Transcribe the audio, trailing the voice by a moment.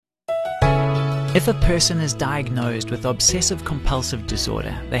If a person is diagnosed with obsessive-compulsive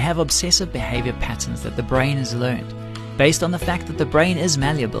disorder, they have obsessive behavior patterns that the brain has learned. Based on the fact that the brain is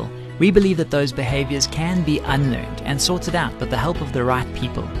malleable, we believe that those behaviors can be unlearned and sorted out with the help of the right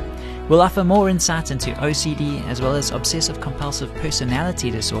people. We'll offer more insight into OCD as well as obsessive-compulsive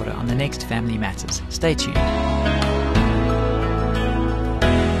personality disorder on the next Family Matters. Stay tuned.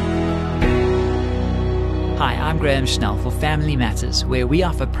 Hi, I'm Graham Schnell for Family Matters, where we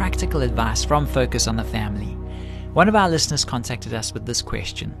offer practical advice from Focus on the Family. One of our listeners contacted us with this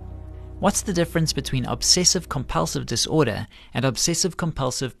question. What's the difference between obsessive-compulsive disorder and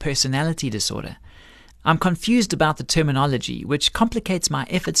obsessive-compulsive personality disorder? I'm confused about the terminology, which complicates my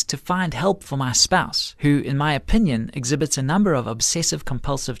efforts to find help for my spouse, who, in my opinion, exhibits a number of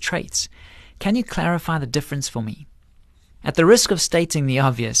obsessive-compulsive traits. Can you clarify the difference for me? At the risk of stating the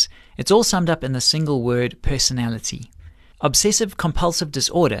obvious, it's all summed up in the single word personality. Obsessive-compulsive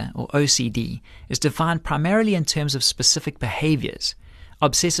disorder, or OCD, is defined primarily in terms of specific behaviors.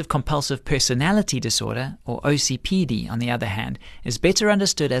 Obsessive-compulsive personality disorder, or OCPD, on the other hand, is better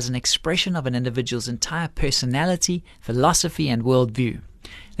understood as an expression of an individual's entire personality, philosophy, and worldview.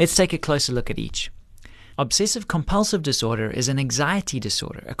 Let's take a closer look at each. Obsessive-compulsive disorder is an anxiety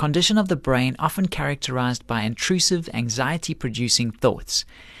disorder, a condition of the brain often characterized by intrusive, anxiety-producing thoughts.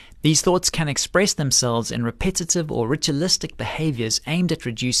 These thoughts can express themselves in repetitive or ritualistic behaviors aimed at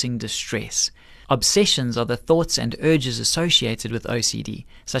reducing distress. Obsessions are the thoughts and urges associated with OCD,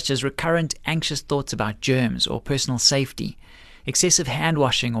 such as recurrent anxious thoughts about germs or personal safety. Excessive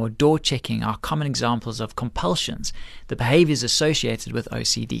hand-washing or door-checking are common examples of compulsions, the behaviors associated with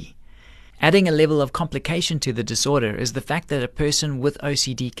OCD. Adding a level of complication to the disorder is the fact that a person with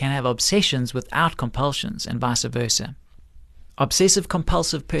OCD can have obsessions without compulsions, and vice versa.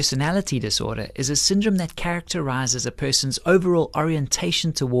 Obsessive-compulsive personality disorder is a syndrome that characterizes a person's overall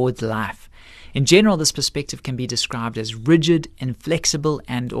orientation towards life. In general, this perspective can be described as rigid, inflexible,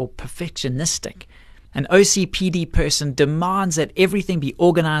 and/or perfectionistic. An OCPD person demands that everything be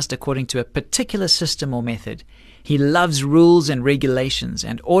organized according to a particular system or method. He loves rules and regulations,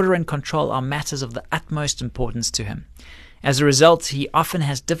 and order and control are matters of the utmost importance to him. As a result, he often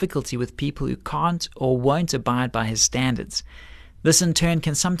has difficulty with people who can't or won't abide by his standards. This in turn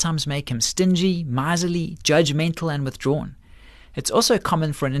can sometimes make him stingy, miserly, judgmental, and withdrawn. It's also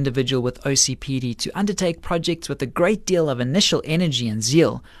common for an individual with OCPD to undertake projects with a great deal of initial energy and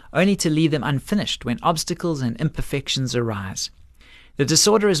zeal, only to leave them unfinished when obstacles and imperfections arise. The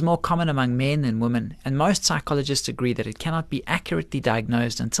disorder is more common among men than women, and most psychologists agree that it cannot be accurately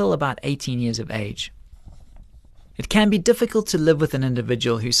diagnosed until about 18 years of age. It can be difficult to live with an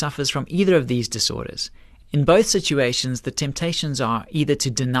individual who suffers from either of these disorders. In both situations, the temptations are either to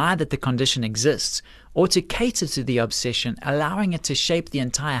deny that the condition exists or to cater to the obsession, allowing it to shape the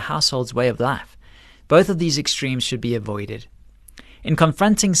entire household's way of life. Both of these extremes should be avoided. In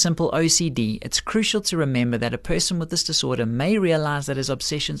confronting simple OCD, it's crucial to remember that a person with this disorder may realize that his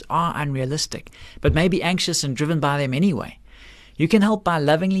obsessions are unrealistic, but may be anxious and driven by them anyway. You can help by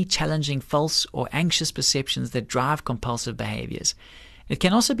lovingly challenging false or anxious perceptions that drive compulsive behaviors. It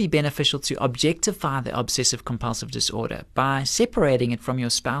can also be beneficial to objectify the obsessive-compulsive disorder by separating it from your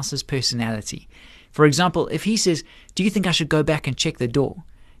spouse's personality. For example, if he says, "Do you think I should go back and check the door?"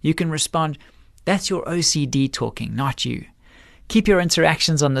 you can respond, "That's your OCD talking, not you." Keep your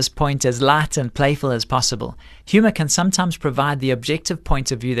interactions on this point as light and playful as possible. Humor can sometimes provide the objective point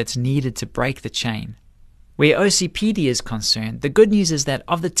of view that's needed to break the chain. Where OCPD is concerned, the good news is that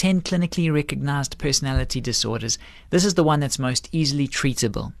of the 10 clinically recognized personality disorders, this is the one that's most easily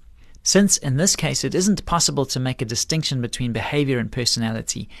treatable. Since, in this case, it isn't possible to make a distinction between behavior and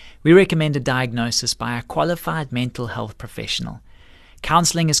personality, we recommend a diagnosis by a qualified mental health professional.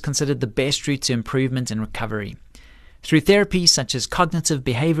 Counseling is considered the best route to improvement and recovery. Through therapies such as cognitive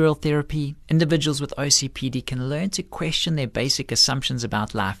behavioral therapy, individuals with OCPD can learn to question their basic assumptions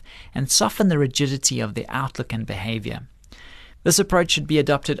about life and soften the rigidity of their outlook and behavior. This approach should be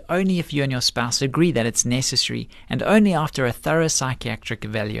adopted only if you and your spouse agree that it's necessary, and only after a thorough psychiatric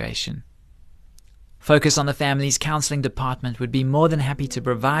evaluation. Focus on the Family's counseling department would be more than happy to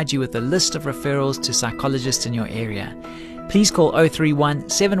provide you with a list of referrals to psychologists in your area. Please call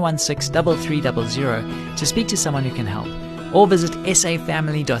 031-716-3300 to speak to someone who can help, or visit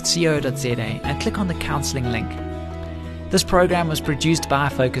safamily.co.za and click on the counseling link. This program was produced by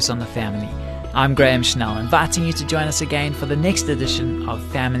Focus on the Family. I'm Graham Schnell, inviting you to join us again for the next edition of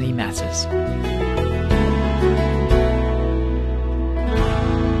Family Matters.